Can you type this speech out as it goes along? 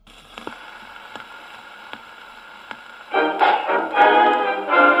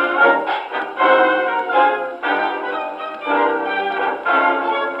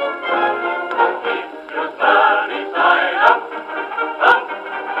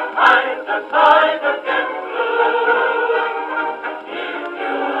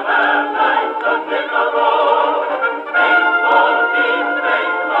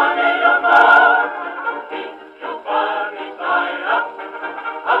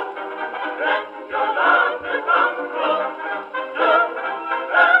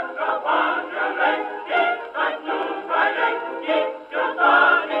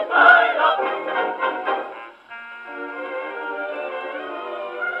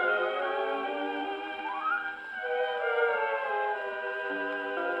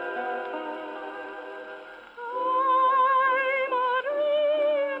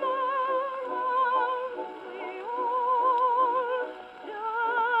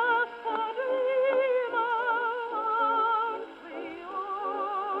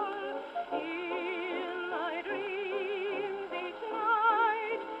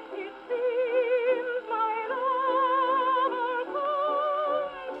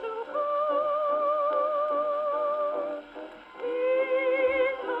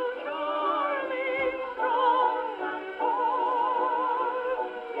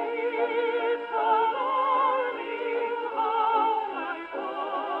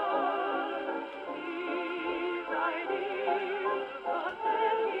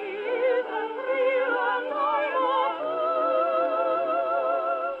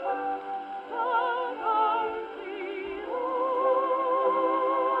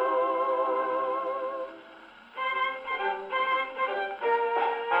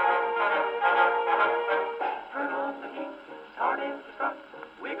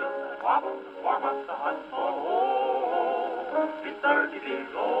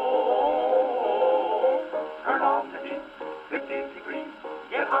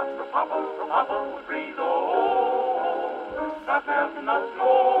freeze, oh, not melt in the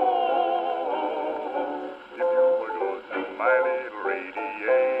snow. If you were using my little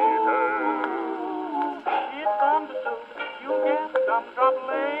radiator, it's gone to soup, you get some drop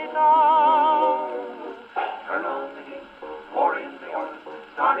later. Turn on the heat, pour in the oil,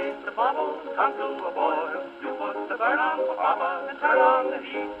 start it to bubble, come to a boil. You put the burn on for Papa and turn on the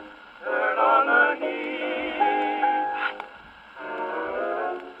heat, turn on the heat.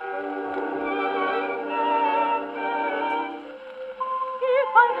 If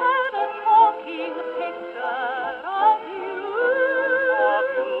I had a talking picture of you,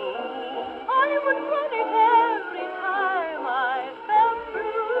 I would run it every time I fell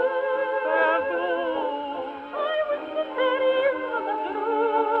through. I would sit there in the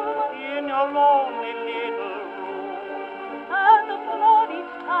gloom, In your lonely little room, and applaud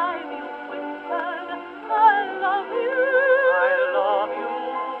each time you whispered, I love you. I love you.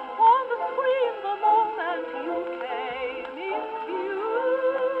 On the screen the moment you came in view.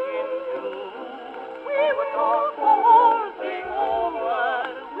 We would talk the whole thing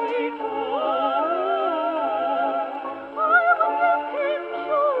over, we two. I would give him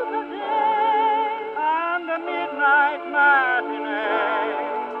shoes a day, And a midnight matinee.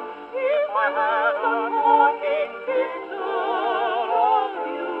 if I had a talking picture of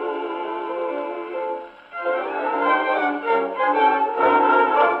you.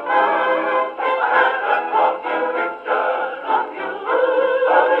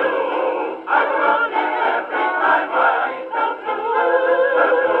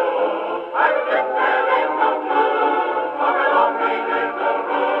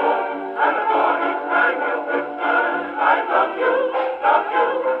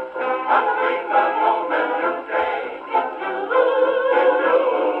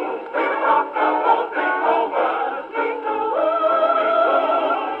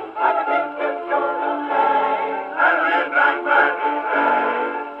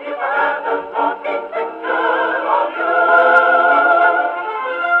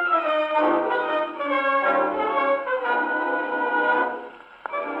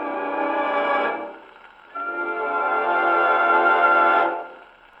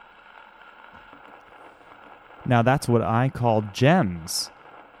 Now that's what I call gems.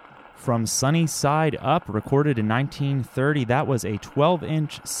 From Sunny Side Up, recorded in 1930, that was a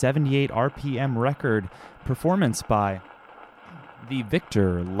 12-inch, 78 RPM record performance by the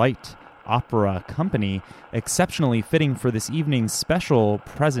Victor Light Opera Company, exceptionally fitting for this evening's special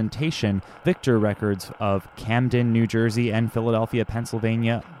presentation. Victor Records of Camden, New Jersey, and Philadelphia,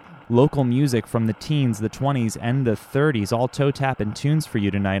 Pennsylvania. Local music from the teens, the 20s, and the 30s, all toe tap and tunes for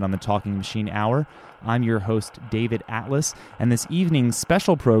you tonight on the Talking Machine Hour. I'm your host, David Atlas, and this evening's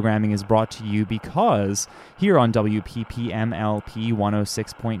special programming is brought to you because here on WPPM-LP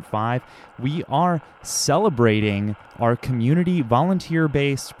 106.5, we are celebrating our community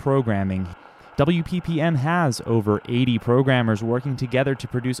volunteer-based programming. WPPM has over 80 programmers working together to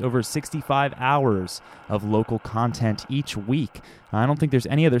produce over 65 hours of local content each week. I don't think there's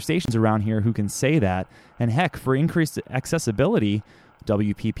any other stations around here who can say that. And heck, for increased accessibility,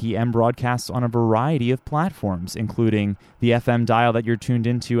 WPPM broadcasts on a variety of platforms, including the FM dial that you're tuned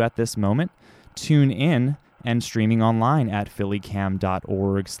into at this moment, TuneIn, and streaming online at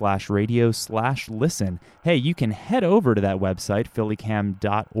phillycam.org/radio/listen. Hey, you can head over to that website,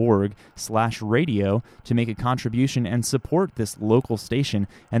 phillycam.org/radio, to make a contribution and support this local station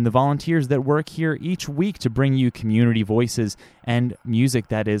and the volunteers that work here each week to bring you community voices and music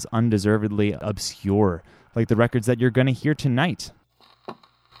that is undeservedly obscure, like the records that you're going to hear tonight.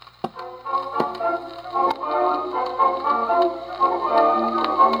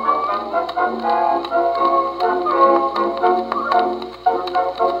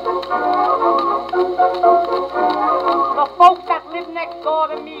 The folks that live next door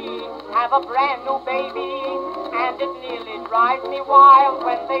to me have a brand new baby, and it nearly drives me wild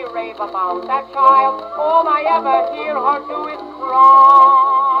when they rave about that child. All I ever hear her do is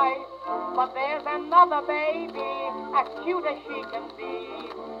cry. But there's another baby, as cute as she can be,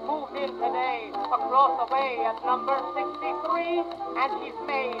 moved in today across the way at number 63, and she's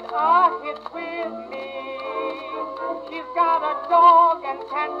made a hit with me. She's got a dog and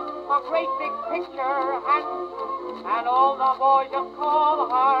cat, a great big picture hat, and all the boys just call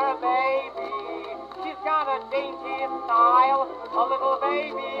her baby. She's got a dainty style, a little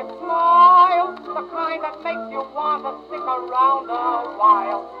baby smile, the kind that makes you want to stick around a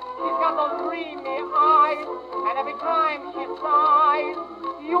while. She's got those dreamy eyes, and every time she sighs,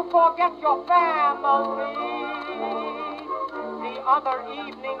 you forget your family. The other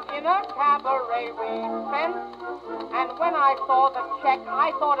evening in a cabaret we spent. And when I saw the check,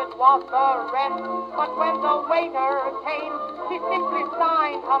 I thought it was the rent. But when the waiter came, she simply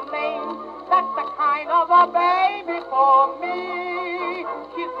signed her name. That's the kind of a baby for me.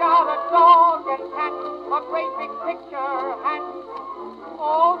 She's got a dog and cat, a great big picture hat.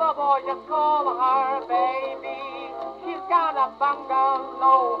 All the boys just call her baby. She's got a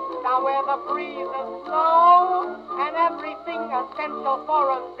bungalow down where the breeze is slow, and everything essential for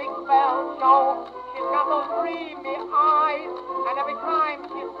a Ziegfeld show. She's got those dreamy eyes, and every time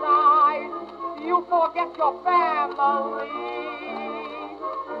she sighs, you forget your family.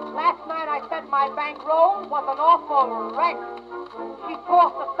 Last night I said my bankroll was an awful wreck. She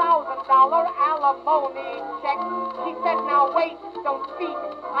tossed $1,000 alimony check. She said, now wait, don't speak.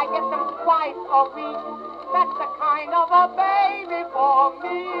 I get them twice a week. That's the kind of a baby for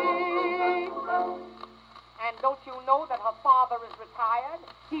me. And don't you know that her father is retired?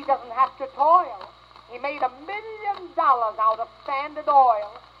 He doesn't have to toil. He made $1 million out of Standard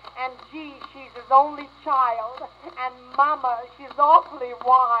Oil. And gee, she's his only child. And mama, she's awfully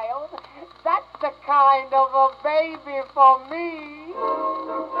wild. That's the kind of a baby for me.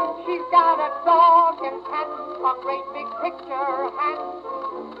 She's got a dog and cat, a great big picture hat.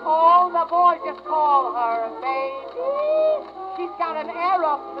 All the boys just call her baby. She's got an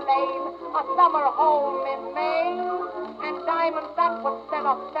aeroplane, a summer home in Maine, and diamonds that would set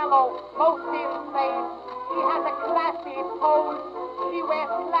a fellow most insane. She has a classy pose. She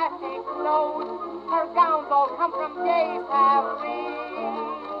wears classy clothes. Her gowns all come from Gay Paris.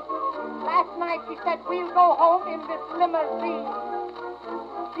 Last night she said, we'll go home in this limousine.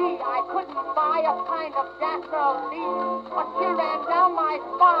 Gee, I couldn't buy a pint of gasoline, but she ran down my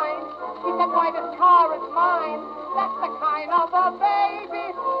spine. She said, why, this car is mine. That's the kind of a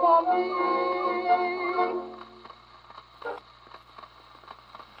baby for me.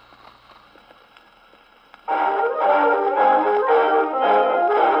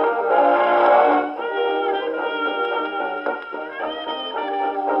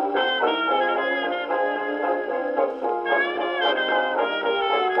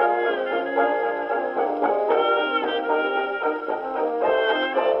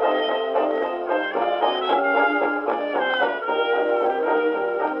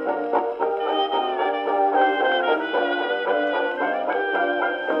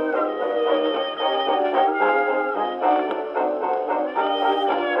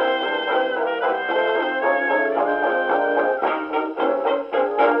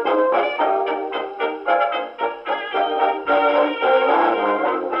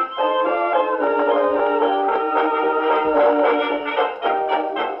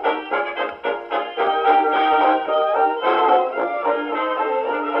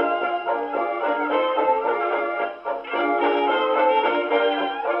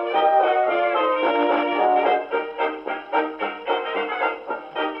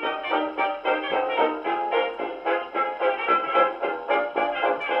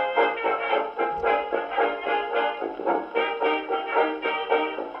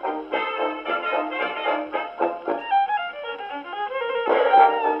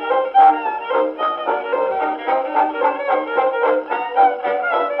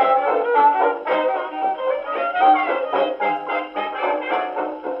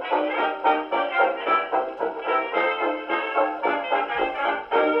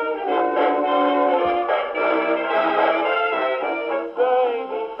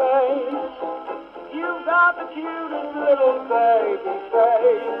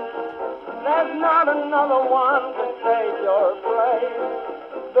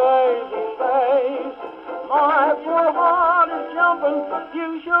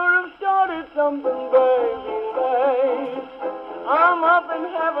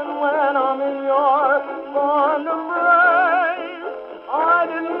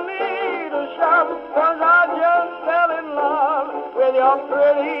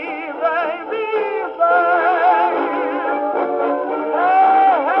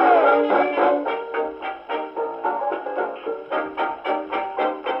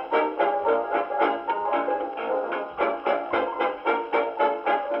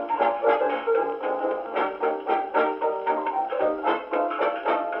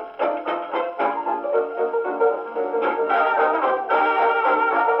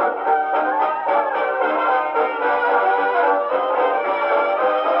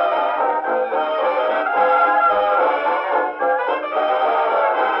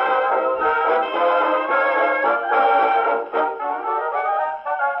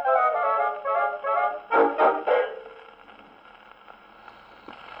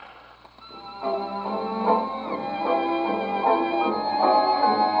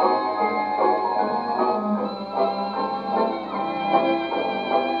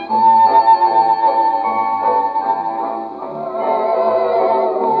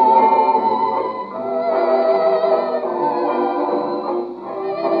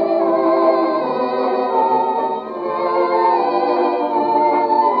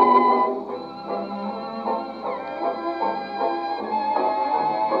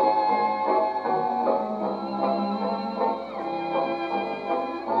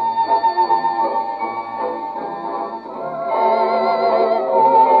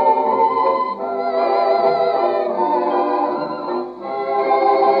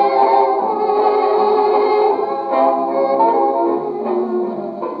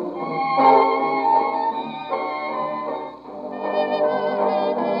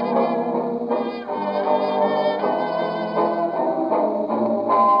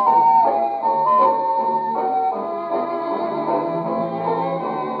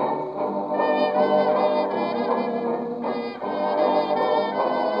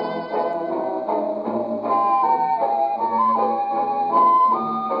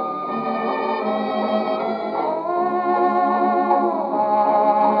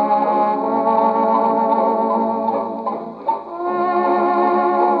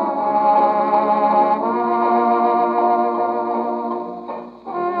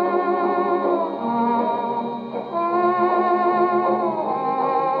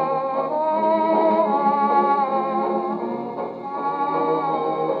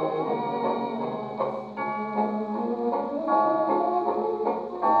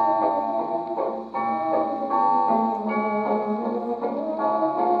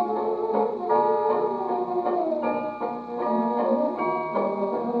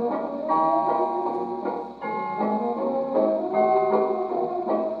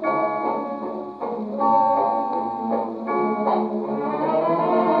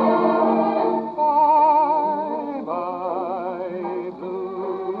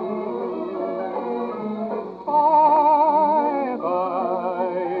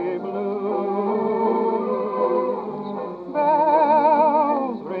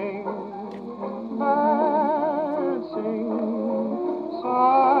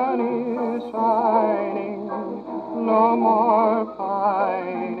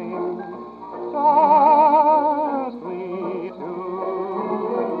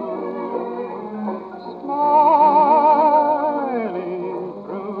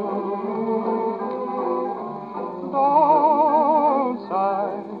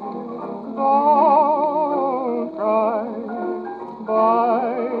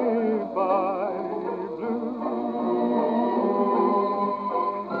 bye-bye blue.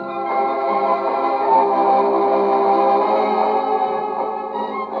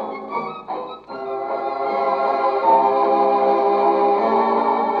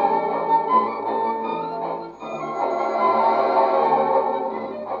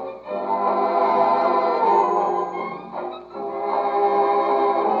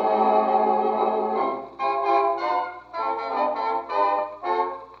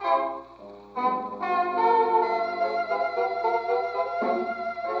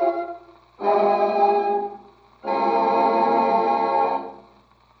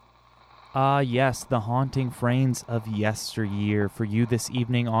 Yes, the haunting frames of yesteryear for you this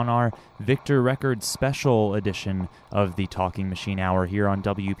evening on our Victor Records special edition of the Talking Machine Hour here on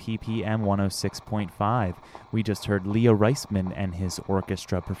WPPM 106.5. We just heard Leo Reisman and his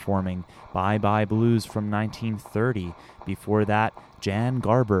orchestra performing Bye Bye Blues from 1930. Before that, Jan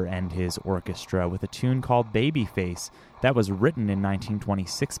Garber and his orchestra with a tune called Babyface. That was written in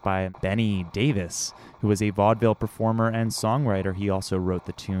 1926 by Benny Davis, who was a vaudeville performer and songwriter. He also wrote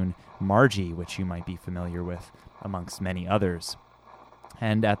the tune Margie, which you might be familiar with, amongst many others.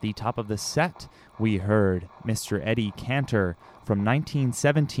 And at the top of the set, we heard Mr. Eddie Cantor from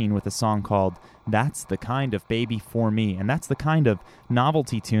 1917 with a song called That's the Kind of Baby for Me. And that's the kind of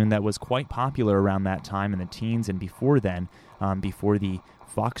novelty tune that was quite popular around that time in the teens and before then, before the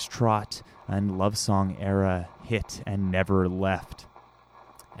foxtrot and love song era hit and never left.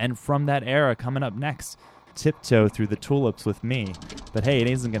 And from that era, coming up next, Tiptoe Through the Tulips with me. But hey, it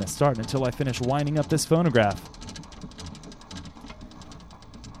isn't going to start until I finish winding up this phonograph.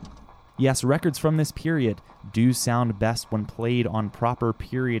 Yes, records from this period do sound best when played on proper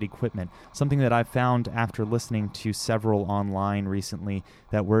period equipment, something that I've found after listening to several online recently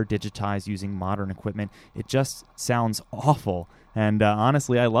that were digitized using modern equipment. It just sounds awful. And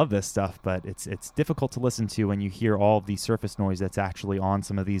honestly, I love this stuff, but it's difficult to listen to when you hear all of the surface noise that's actually on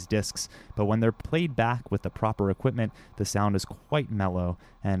some of these discs. But when they're played back with the proper equipment, the sound is quite mellow.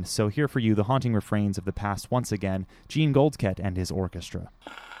 And so here for you, the haunting refrains of the past once again, Gene Goldkett and his orchestra.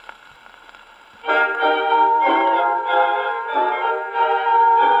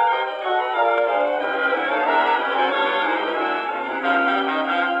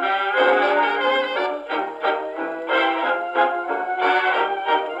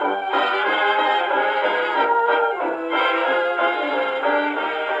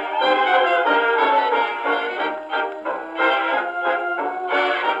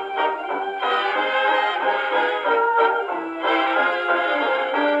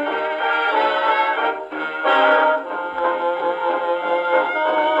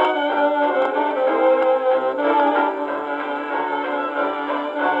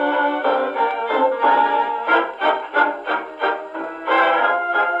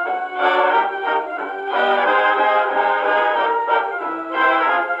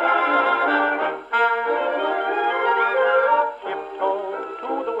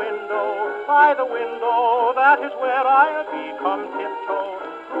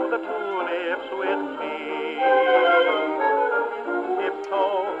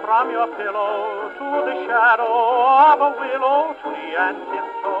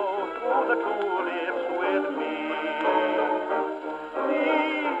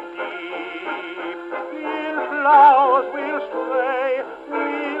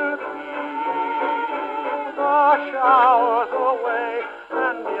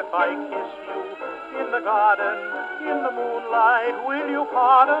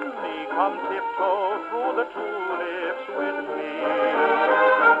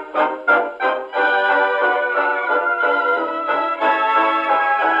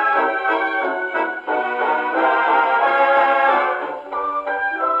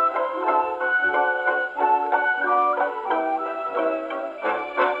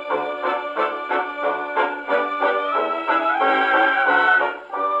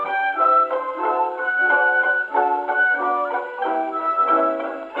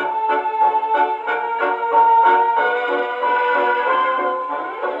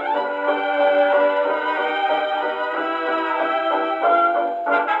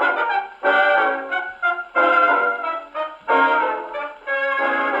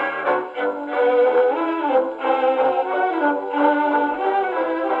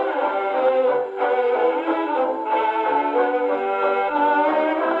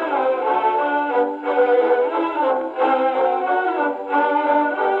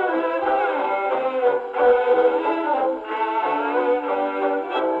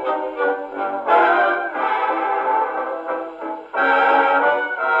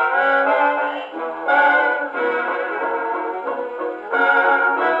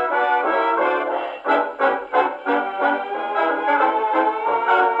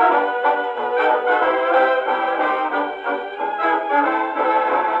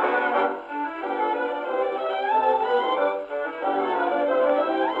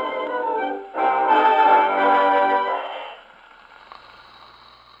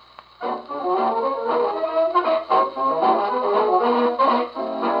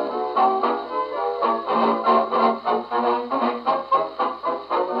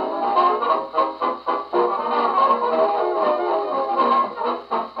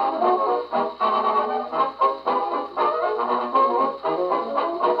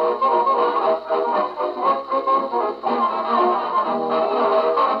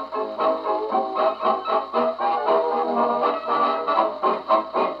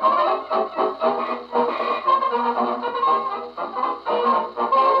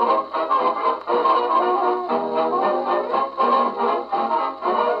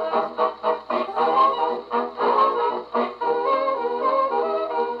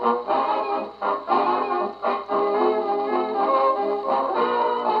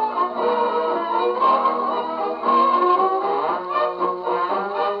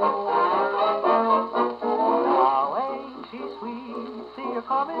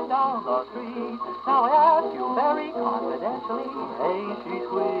 down the street. Now I ask you very confidentially, ain't she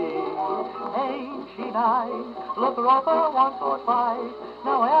sweet? Ain't she nice? Look her over once or twice.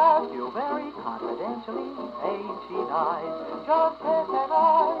 Now I ask you very confidentially, ain't she nice? Just press that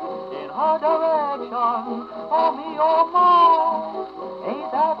eye in her direction. Oh me, oh my,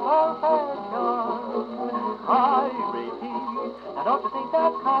 ain't that perfection? I repeat, now don't you think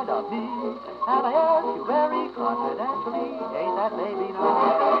that's kind of neat? And I ask you very confidentially, ain't that baby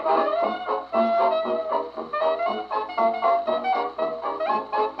nice?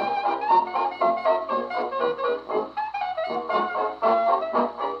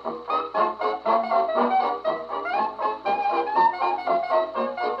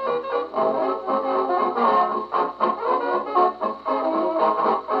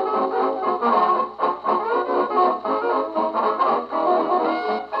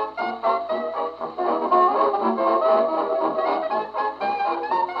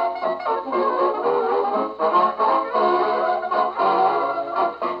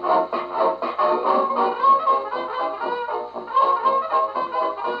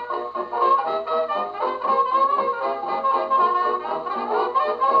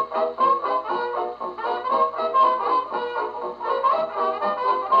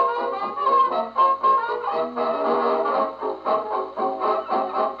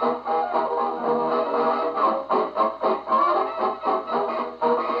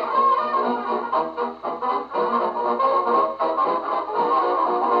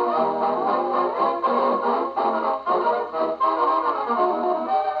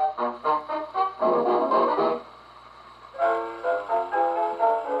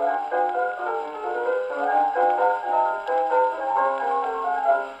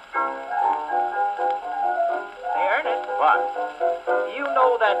 You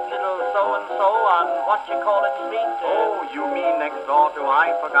know that little so-and-so on what-you-call-it street? Oh, you mean next door to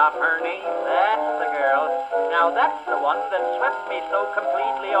I forgot her name? That's the girl. Now that's the one that swept me so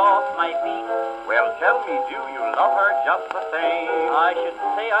completely off my feet. Well, tell me, do you love her just the same? I shouldn't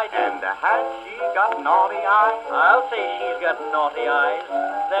say I do. And has she got naughty eyes? I'll say she's got naughty eyes.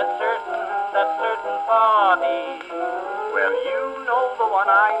 That certain party. Well, you know the one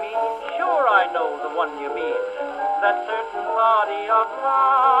I mean. Sure I know the one you mean. That certain party of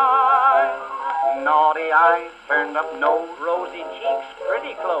mine. Naughty eyes, turned up nose, rosy cheeks,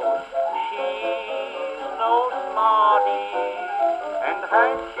 pretty clothes. She's no smarty. And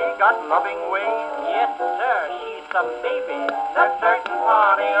has she got loving ways? Yes, sir, she's some baby. That certain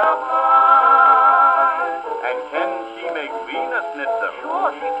party of mine. And can she make Venus Schnitzel?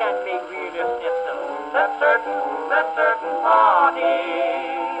 Sure she can make Venus Schnitzel. That certain party.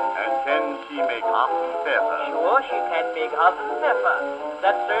 And can she make hot and pepper? Sure she can make hot and pepper.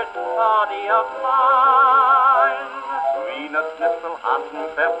 That certain party of mine. Venus Schnitzel, hot and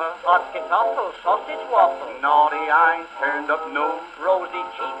pepper. Hot kartoffel, sausage waffle. Naughty eyes, turned up nose, rosy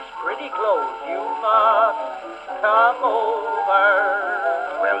cheeks, pretty clothes. You must come over.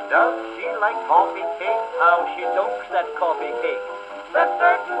 Well, does she like coffee cake? How she dunks that coffee cake. That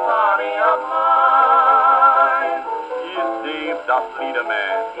certain party of mine. Is Dave das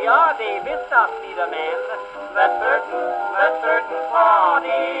Liederman? Ja, Dave is das Liederman. That certain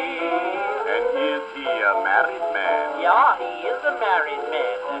party. And is he a married man? Ja, he is a married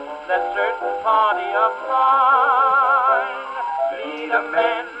man. That certain party of mine.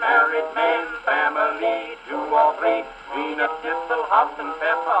 Liederman, married man, family, 2 or 3. Venus Schnitzel, hot and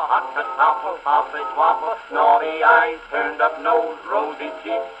pepper, hot kartoffel, sausage waffle, naughty eyes, turned up nose, rosy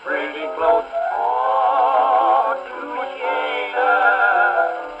cheeks, pretty clothes. Oh,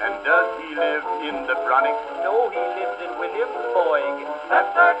 and does he live in the Bronx? No, he lives in Williamsburg.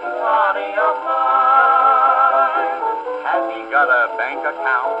 That certain party of mine. Has he got a bank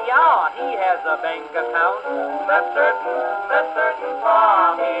account? Yeah, he has a bank account. That certain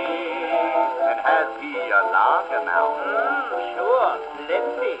party. And has he a large amount? Sure,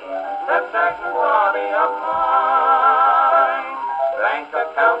 plenty. That certain party of mine. Bank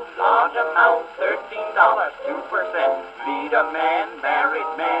account, large amount, $13, 2%. Leader man, married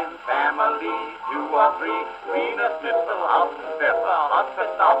man, family, 2 or 3. Venus Schnitzel, hot and pepper, hot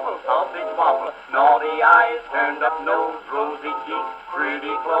kartoffel, sausage waffle, naughty eyes, turned up nose, rosy cheeks,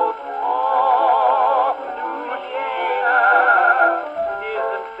 pretty clothes. Oh, Louisiana.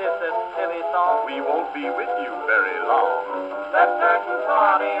 Isn't this a silly song? We won't be with you very long. That certain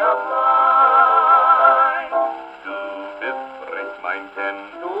party of mine. Du bist recht mein Kind.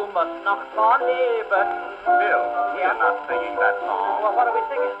 Du musst noch vorleben. Bill, we are not singing that song. Well, what are we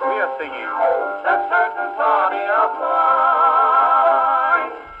singing? We are singing That Certain Party of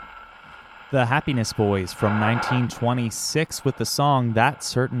Mine. The Happiness Boys from 1926 with the song That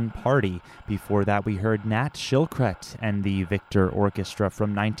Certain Party. Before that, we heard Nat Shilkret and the Victor Orchestra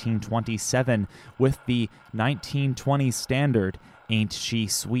from 1927 with the 1920 standard Ain't She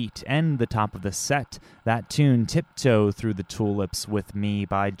Sweet. And the top of the set, that tune Tiptoe Through the Tulips with Me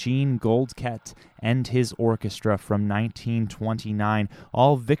by Gene Goldkett and his orchestra from 1929.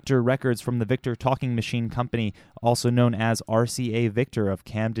 All Victor records from the Victor Talking Machine Company, also known as RCA Victor of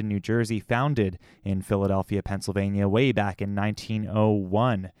Camden, New Jersey, founded in Philadelphia, Pennsylvania, way back in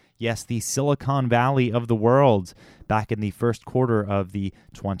 1901. Yes, the Silicon Valley of the world, back in the first quarter of the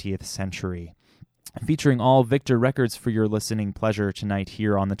 20th century. Featuring all Victor records for your listening pleasure tonight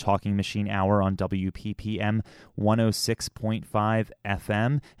here on the Talking Machine Hour on WPPM 106.5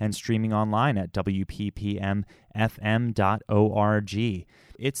 FM and streaming online at WPPMFM.org.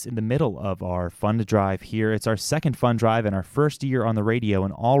 It's in the middle of our fund drive here. It's our second fund drive and our first year on the radio,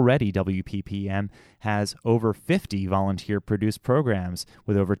 and already WPPM has over 50 volunteer-produced programs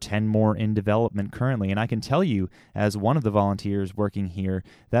with over 10 more in development currently. And I can tell you, as one of the volunteers working here,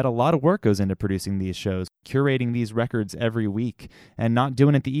 that a lot of work goes into producing these shows, curating these records every week, and not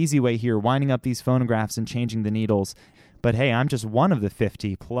doing it the easy way here, winding up these phonographs and changing the needles. But hey, I'm just one of the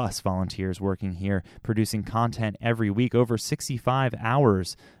 50-plus volunteers working here, producing content every week, over 65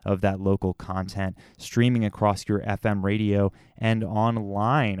 hours of that local content, streaming across your FM radio and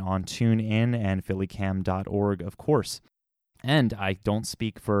online on TuneIn and phillycam.org, of course. And I don't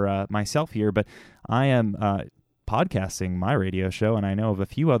speak for myself here, but I am podcasting my radio show, and I know of a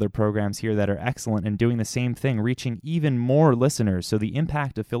few other programs here that are excellent and doing the same thing, reaching even more listeners. So the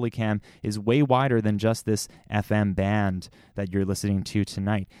impact of PhillyCam is way wider than just this FM band that you're listening to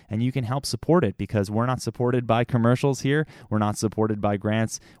tonight. And you can help support it, because we're not supported by commercials here. We're not supported by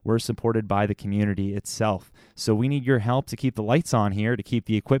grants. We're supported by the community itself. So we need your help to keep the lights on here, to keep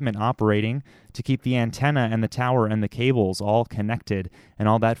the equipment operating, to keep the antenna and the tower and the cables all connected and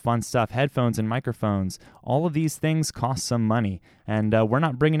all that fun stuff, headphones and microphones. All of these things cost some money, and we're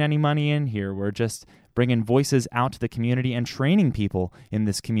not bringing any money in here. We're just bringing voices out to the community and training people in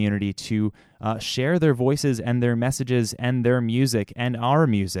this community to share their voices and their messages and their music and our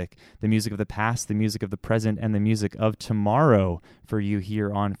music, the music of the past, the music of the present, and the music of tomorrow for you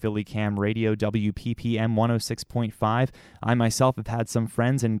here on PhillyCam Radio, WPPM 106.5. I myself have had some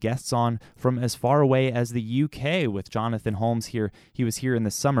friends and guests on from as far away as the UK with Jonathan Holmes here. He was here in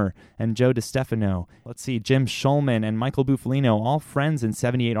the summer, and Joe DeStefano. Let's see, Jim Schulman and Michael Bufalino, all friends and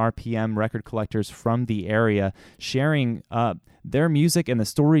 78 RPM record collectors from the area, sharing their music and the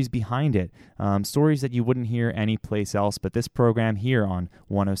stories behind it, stories that you wouldn't hear anyplace else but this program here on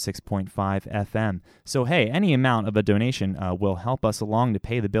 106.5 FM. So hey, any amount of a donation will help us along to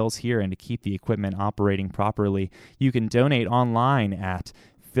pay the bills here and to keep the equipment operating properly. You can donate online at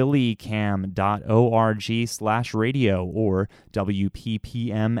phillycam.org/radio or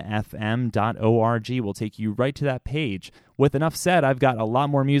WPPMFM.org will take you right to that page. With enough said, I've got a lot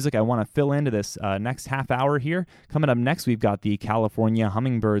more music I want to fill into this next half hour here. Coming up next, we've got the California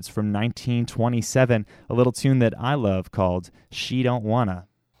Hummingbirds from 1927, a little tune that I love called She Don't Wanna.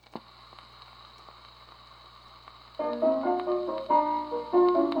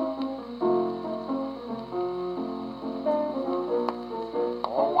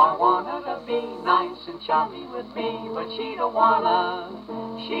 I want her to be nice and chummy with me, but she don't wanna.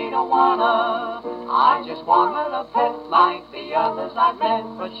 I just want her to pet like the others I've met,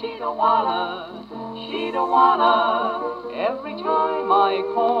 but she don't wanna. Every time I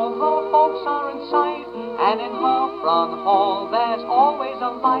call, her folks are in sight, and in her front hall there's always a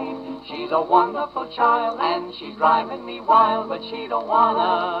light. She's a wonderful child, and she's driving me wild, but she don't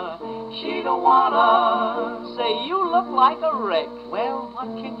wanna. Say, you look like a wreck. Well, what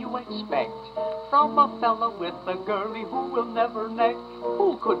can you expect from a fella with a girlie who will never neck?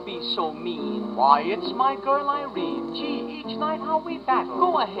 Who could be so mean? Why, it's my girl Irene. Gee, each night how we battle.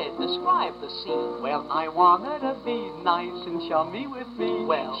 Go ahead, describe the scene. Well, I want her to be nice and chummy with me.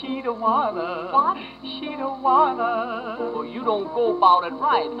 Well, she don't wanna. What? She don't wanna. Well, you don't go about it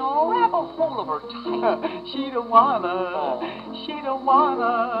right. No, grab a hold of her tight. She don't wanna. She don't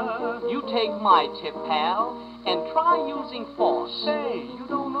wanna. You take my tip, pal, and try using force. Say, you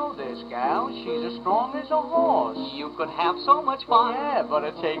don't know this gal. She's as strong as a horse. You could have so much fun. Yeah, but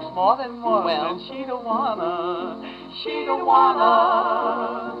it takes more than one. Well, and she don't wanna.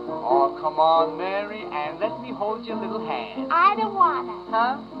 Oh, come on, Mary, and let me hold your little hand. I don't wanna.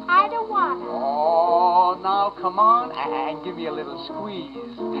 Huh? I don't wanna. Oh, now come on and give me a little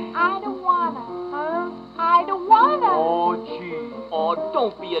squeeze. I don't wanna. Huh? I don't wanna. Oh, gee. Oh,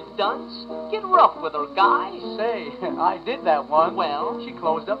 don't be a dunce. Get rough with her, guy. Say, I did that once. Well? She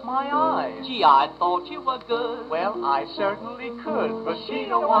closed up my eyes. Gee, I thought you were good. Well, I certainly could, but she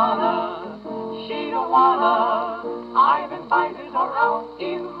don't wanna. She don't wanna. I've invited her out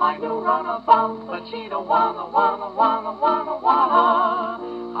in my new runabout, but she don't wanna.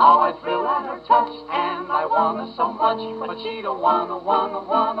 How I thrill at her touch, and I wanna so much, but she don't wanna.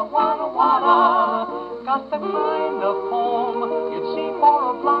 Got the kind of home you'd see for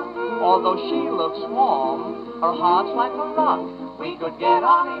a block, although she looks warm, her heart's like a rock. We could get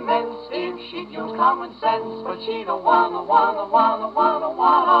on immense if she'd use common sense, but she don't wanna.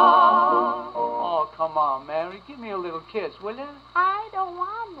 Oh, come on, Mary, give me a little kiss, will you? I don't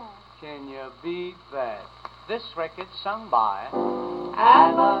wanna. Can you beat that? This record's sung by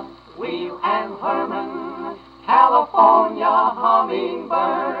Anna, Will, and Herman, California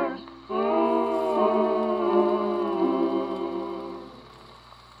hummingbirds.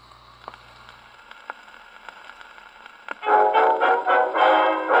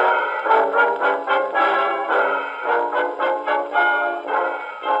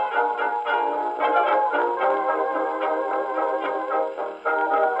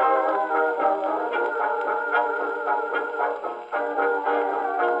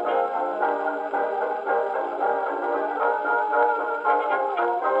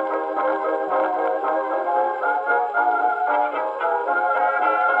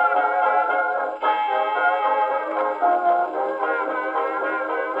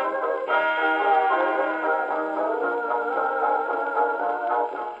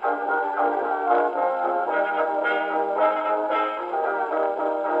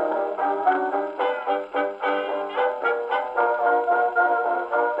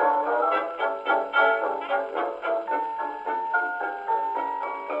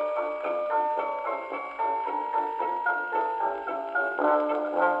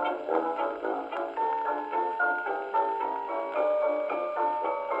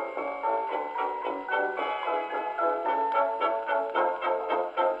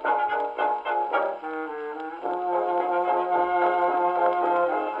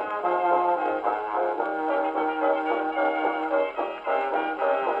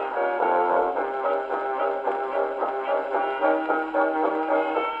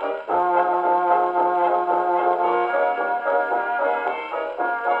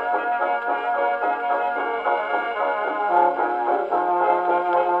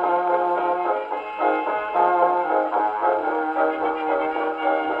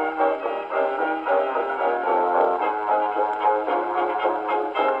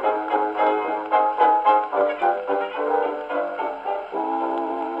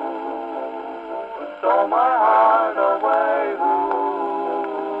 Stole my heart away, who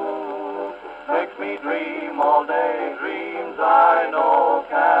makes me dream all day, dreams I know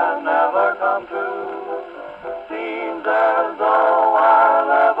can never come true. Seems as though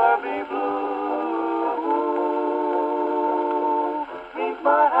I'll ever be blue. Means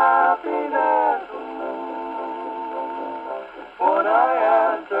my happiness, would I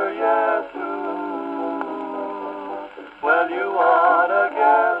answer yes to? Well, you ought to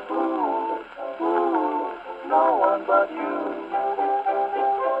guess who, no one but you.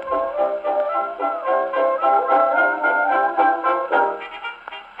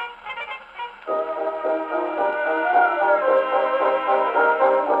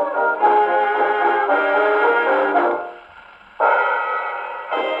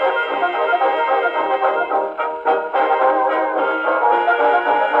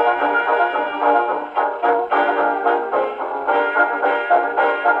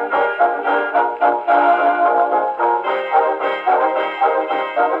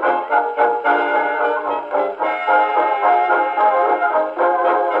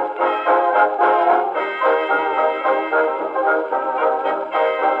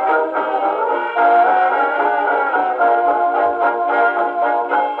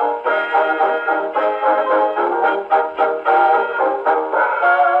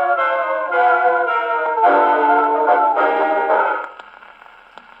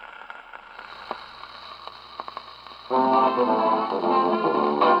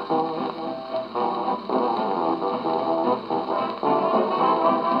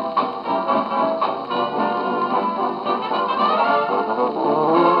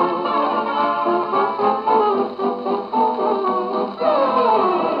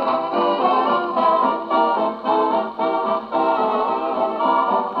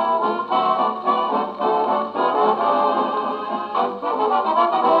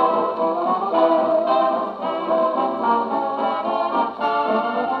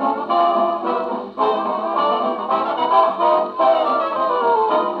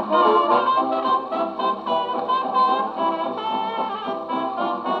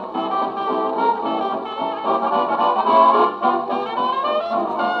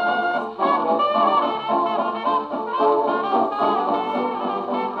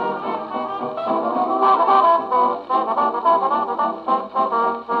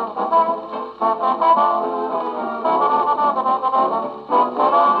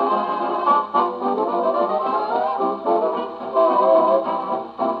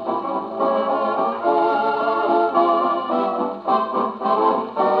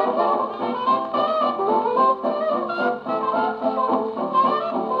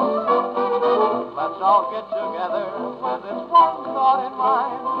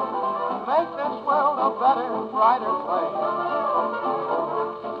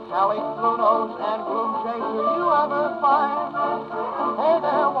 Ellie, Blue Nose, and Gloom Chaser you ever find. Hey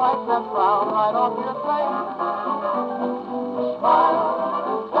there, wipe that frown right off your face.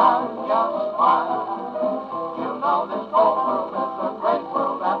 Smile, down your smile. You know this whole world is a great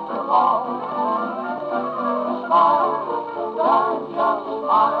world after all. Smile, down your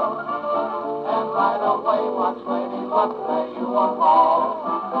smile. And right away watch Lady Luck pay you a call.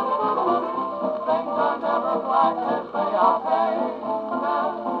 Things are never black as they are painted.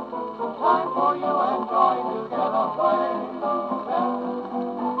 Time for you and joy to get away.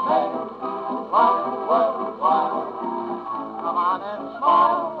 Make life worthwhile. Come on and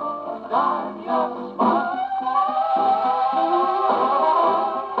smile, darn your smile.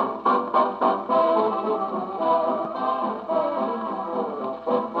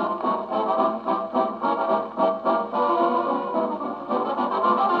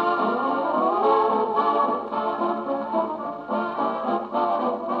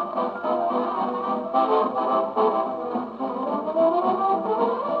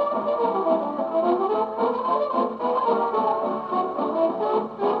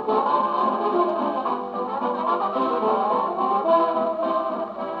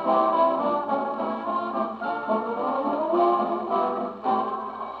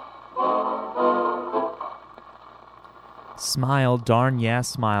 Smile, darn yeah,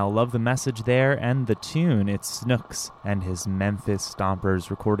 smile. Love the message there and the tune. It's Snooks and his Memphis Stompers,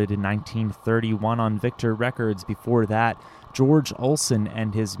 recorded in 1931 on Victor Records. Before that, George Olsen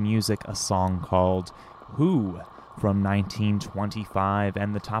and his music, a song called Who from 1925.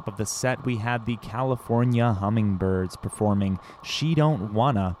 And the top of the set, we had the California Hummingbirds performing She Don't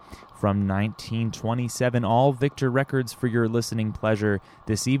Wanna from 1927. All Victor Records for your listening pleasure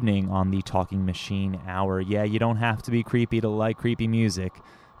this evening on the Talking Machine Hour. Yeah, you don't have to be creepy to like creepy music,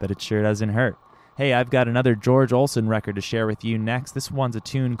 but it sure doesn't hurt. Hey, I've got another George Olsen record to share with you next. This one's a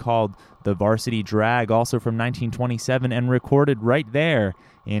tune called The Varsity Drag, also from 1927, and recorded right there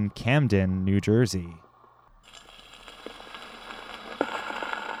in Camden, New Jersey.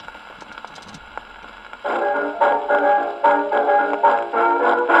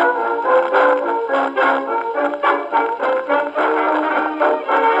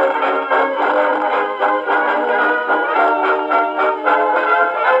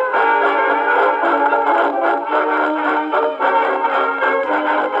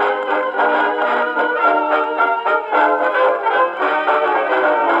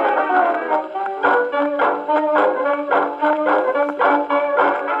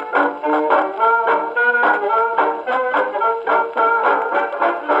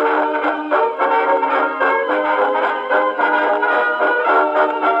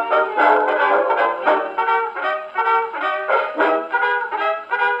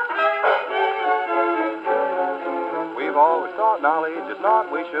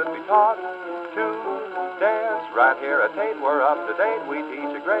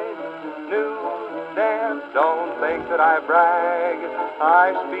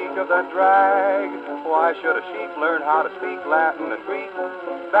 The drag. Why should a sheep learn how to speak Latin and Greek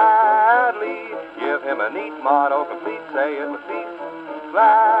badly? Give him a neat motto, complete, say it with feet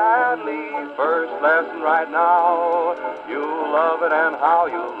gladly. First lesson right now, you'll love it and how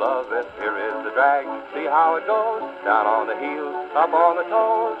you'll love it. Here is the drag, see how it goes, down on the heels, up on the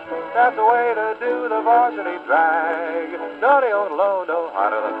toes. That's the way to do the varsity drag. Do-de-o-do-lo-do,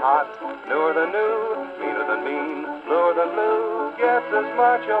 hotter than hot, newer than new, meaner than mean, bluer than blue. Gets as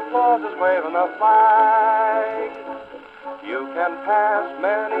much applause as waving the flag. You can pass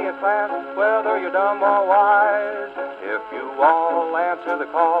many a class, whether you're dumb or wise, if you all answer the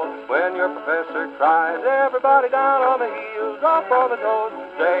call when your professor cries. Everybody down on the heels, up on the toes,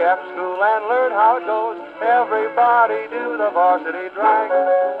 stay after school and learn how it goes. Everybody do the varsity drag.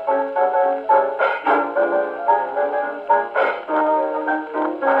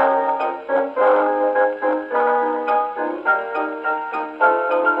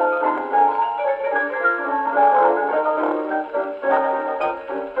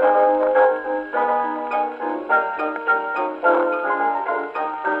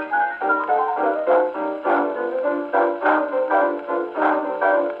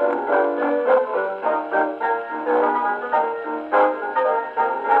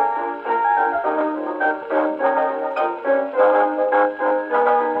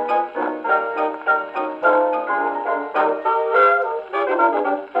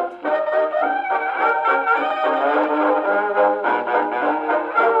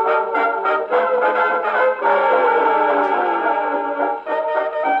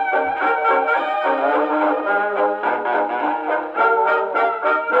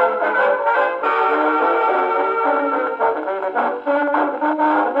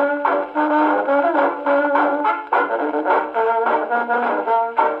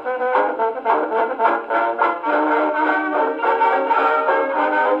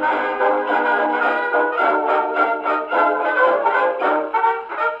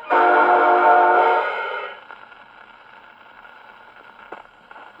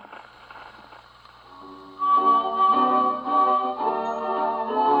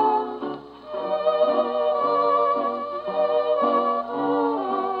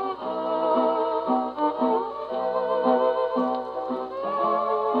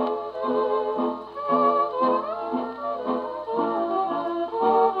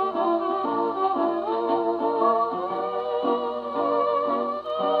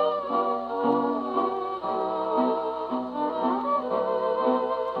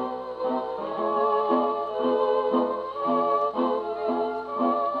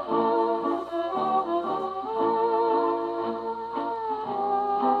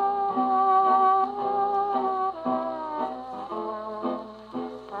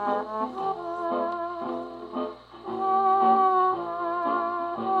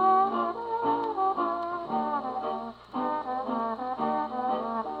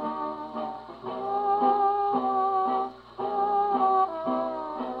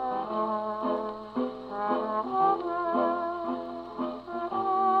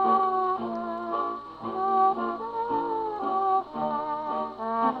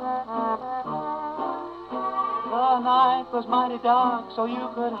 night was mighty dark, so you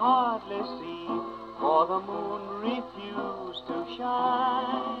could hardly see, for the moon refused to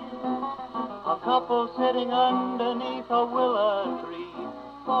shine. A couple sitting underneath a willow tree,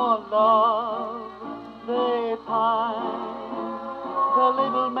 for love they pine. The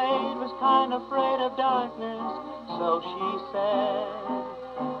little maid was kind of afraid of darkness, so she said,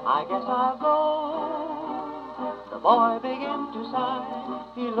 I guess I'll go. The boy began to sigh.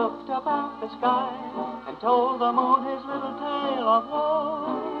 He looked up at the sky and told the moon his little tale of woe.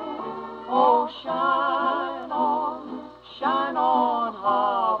 Oh, shine on,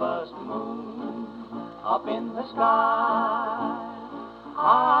 harvest moon, up in the sky.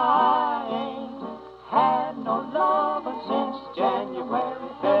 I ain't had no lovin' since January,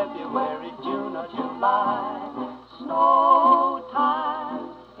 February, June or July. Snow time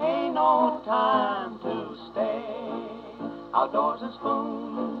ain't no time to stay outdoors and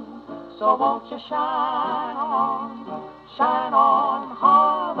spoon. So won't you shine on,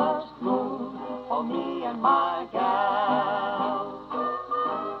 harvest moon, for me and my gal.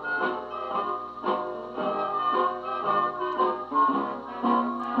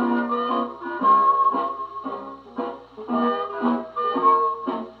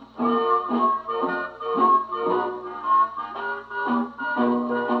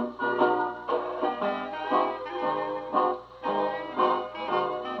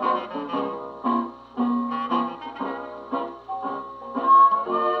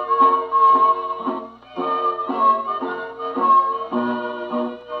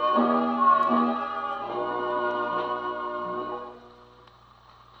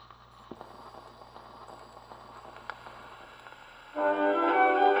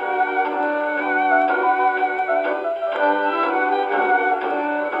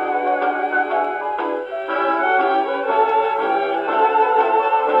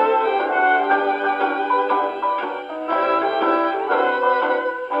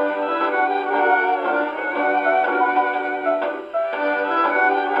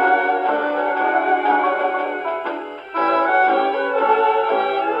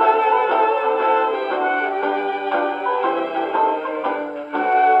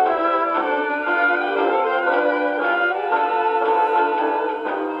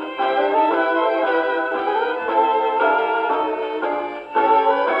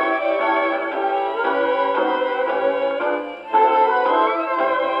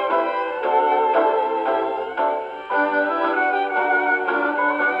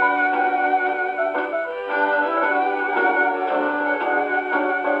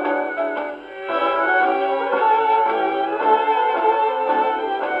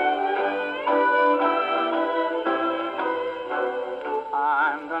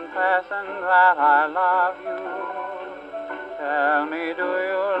 confessing that I love you. Tell me, do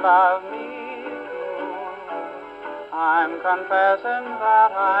you love me too? I'm confessing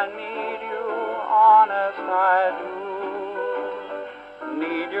that I need you, honest I do.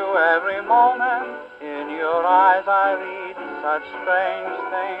 Need you every moment, in your eyes I read such strange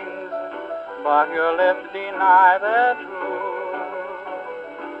things, but your lips deny the truth.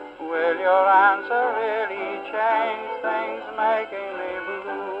 Will your answer really change things, making me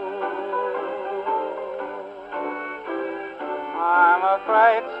blue? I'm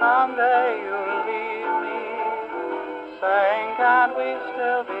afraid someday you'll leave me, saying, can't we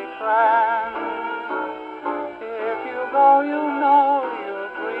still be friends? If you go, you know you'll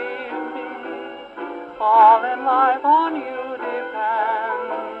grieve me. All in life on you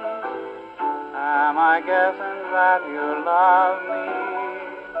depends. Am I guessing that you love me,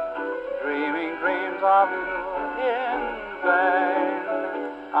 dreaming dreams of you in vain?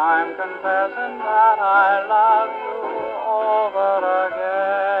 I'm confessing that I love you over again.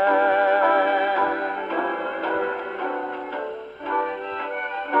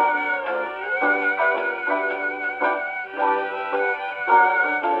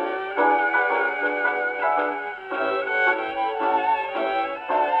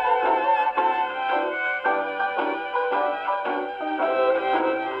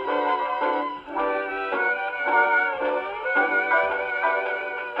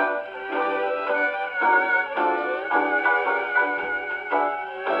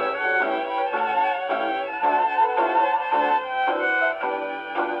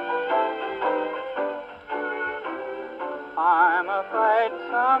 I'm afraid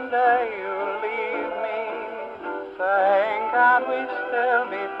someday you'll leave me, saying, can't we still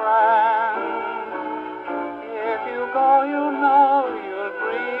be friends? If you go, you know you'll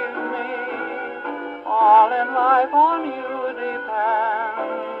grieve me. All in life on you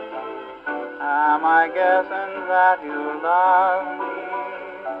depends. Am I guessing that you love me,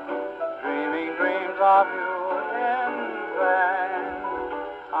 dreaming dreams of you in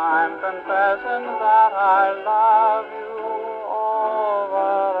confessing that I love you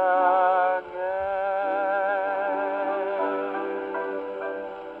over again.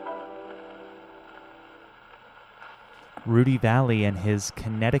 Rudy Vallée and his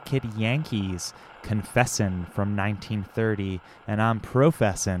Connecticut Yankees, Confessin' from 1930, and I'm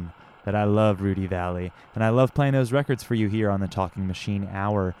professin' that I love Rudy Vallée, and I love playing those records for you here on the Talking Machine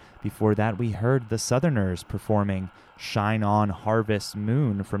Hour. Before that, we heard the Southerners performing Shine On Harvest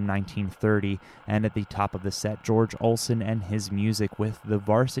Moon from 1930, and at the top of the set, George Olson and his music with the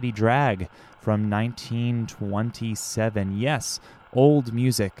Varsity Drag from 1927. Yes, old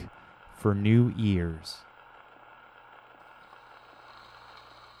music for new ears.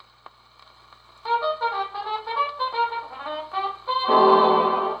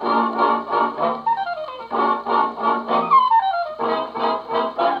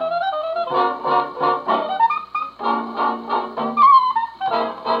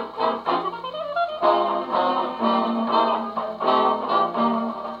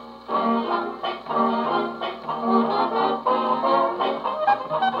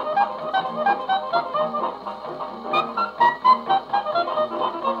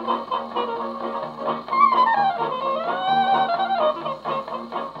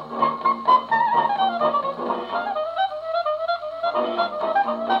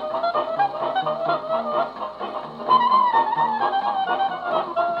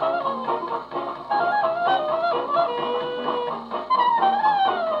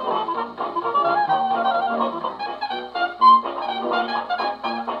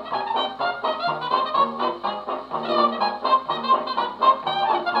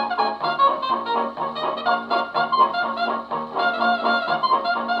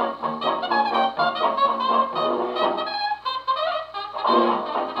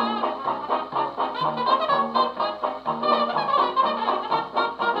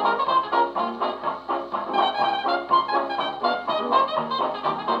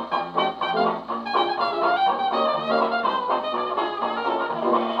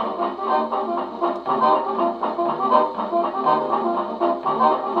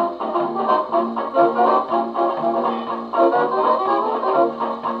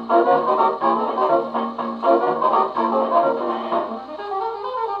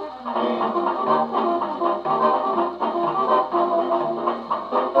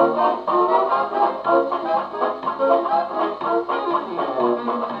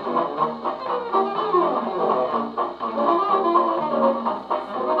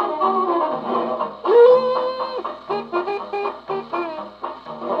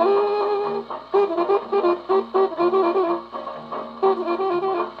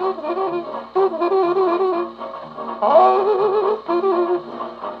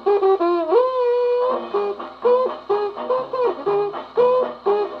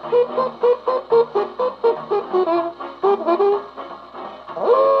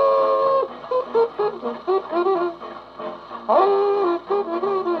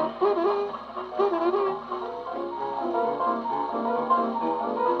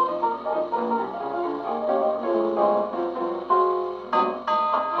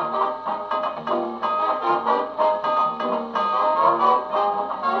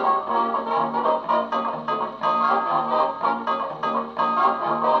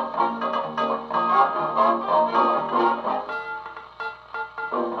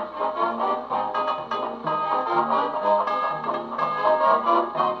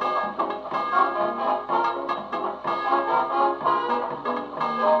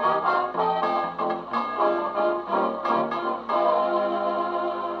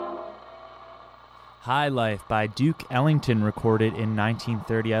 High Life by Duke Ellington, recorded in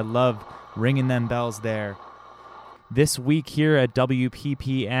 1930. I love ringing them bells there. This week here at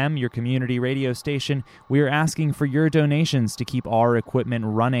WPPM, your community radio station, we are asking for your donations to keep our equipment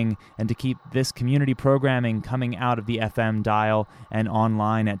running and to keep this community programming coming out of the FM dial and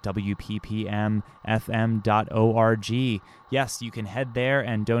online at WPPMFM.org. Yes, you can head there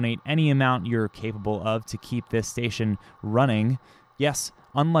and donate any amount you're capable of to keep this station running. Yes,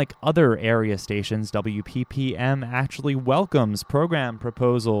 unlike other area stations, WPPM actually welcomes program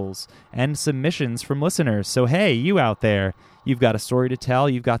proposals and submissions from listeners. So hey, you out there, you've got a story to tell,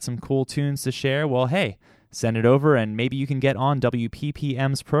 you've got some cool tunes to share, well hey, send it over and maybe you can get on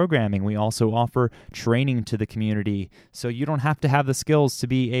WPPM's programming. We also offer training to the community, so you don't have to have the skills to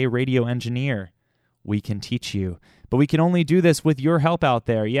be a radio engineer. We can teach you, but we can only do this with your help out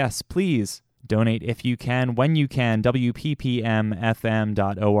there. Yes, please. Donate if you can, when you can,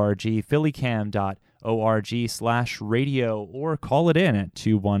 WPPMFM.org, phillycam.org/radio, or call it in at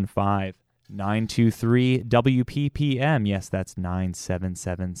 215 923 WPPM. Yes, that's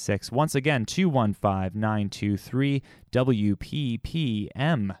 9776. Once again, 215 923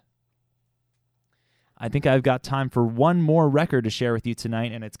 WPPM. I think I've got time for one more record to share with you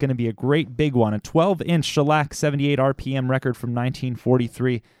tonight, and it's going to be a great big one, a 12-inch shellac 78 RPM record from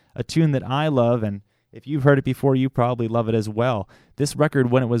 1943, a tune that I love, and if you've heard it before, you probably love it as well. This record,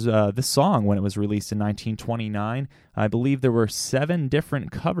 this song, when it was released in 1929, I believe there were 7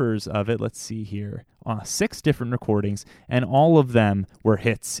 different covers of it. Let's see here. 6 different recordings, and all of them were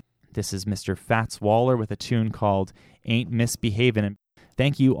hits. This is Mr. Fats Waller with a tune called Ain't Misbehavin'.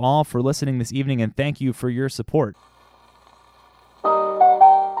 Thank you all for listening this evening, and thank you for your support.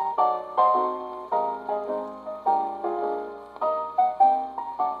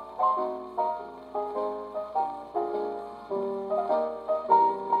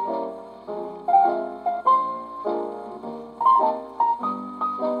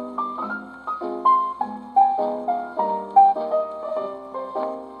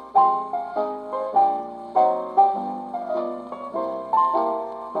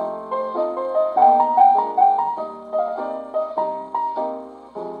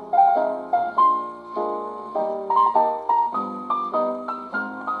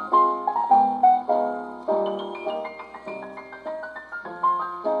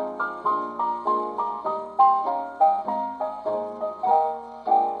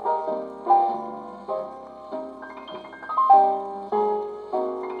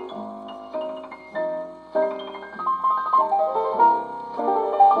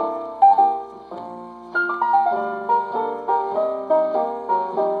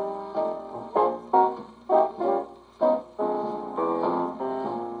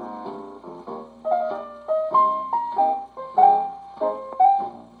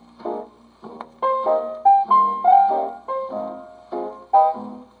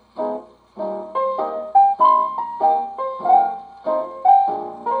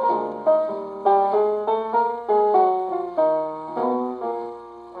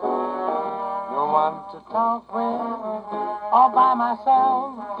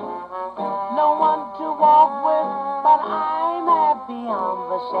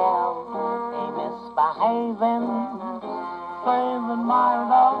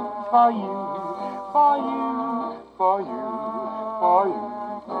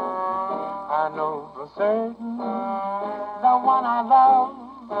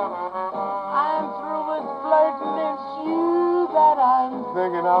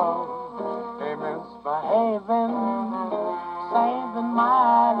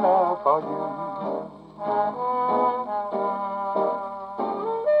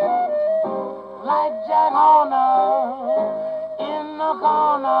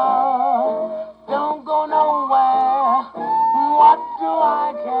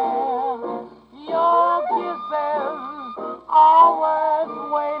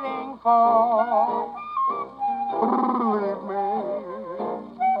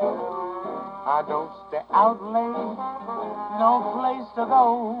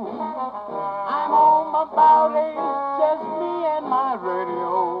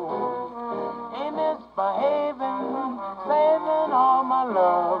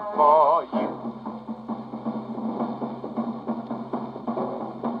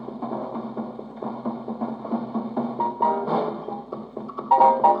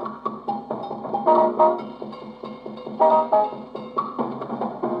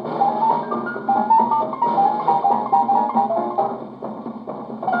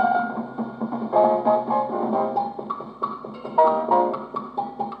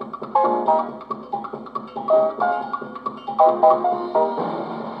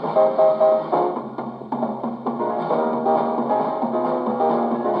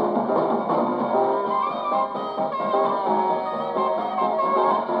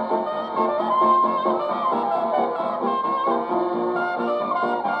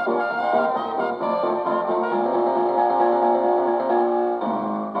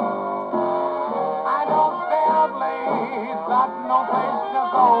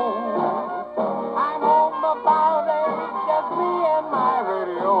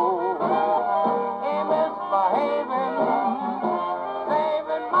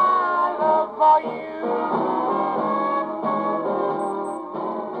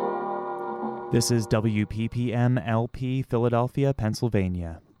 This is WPPM LP, Philadelphia,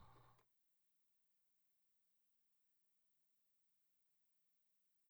 Pennsylvania.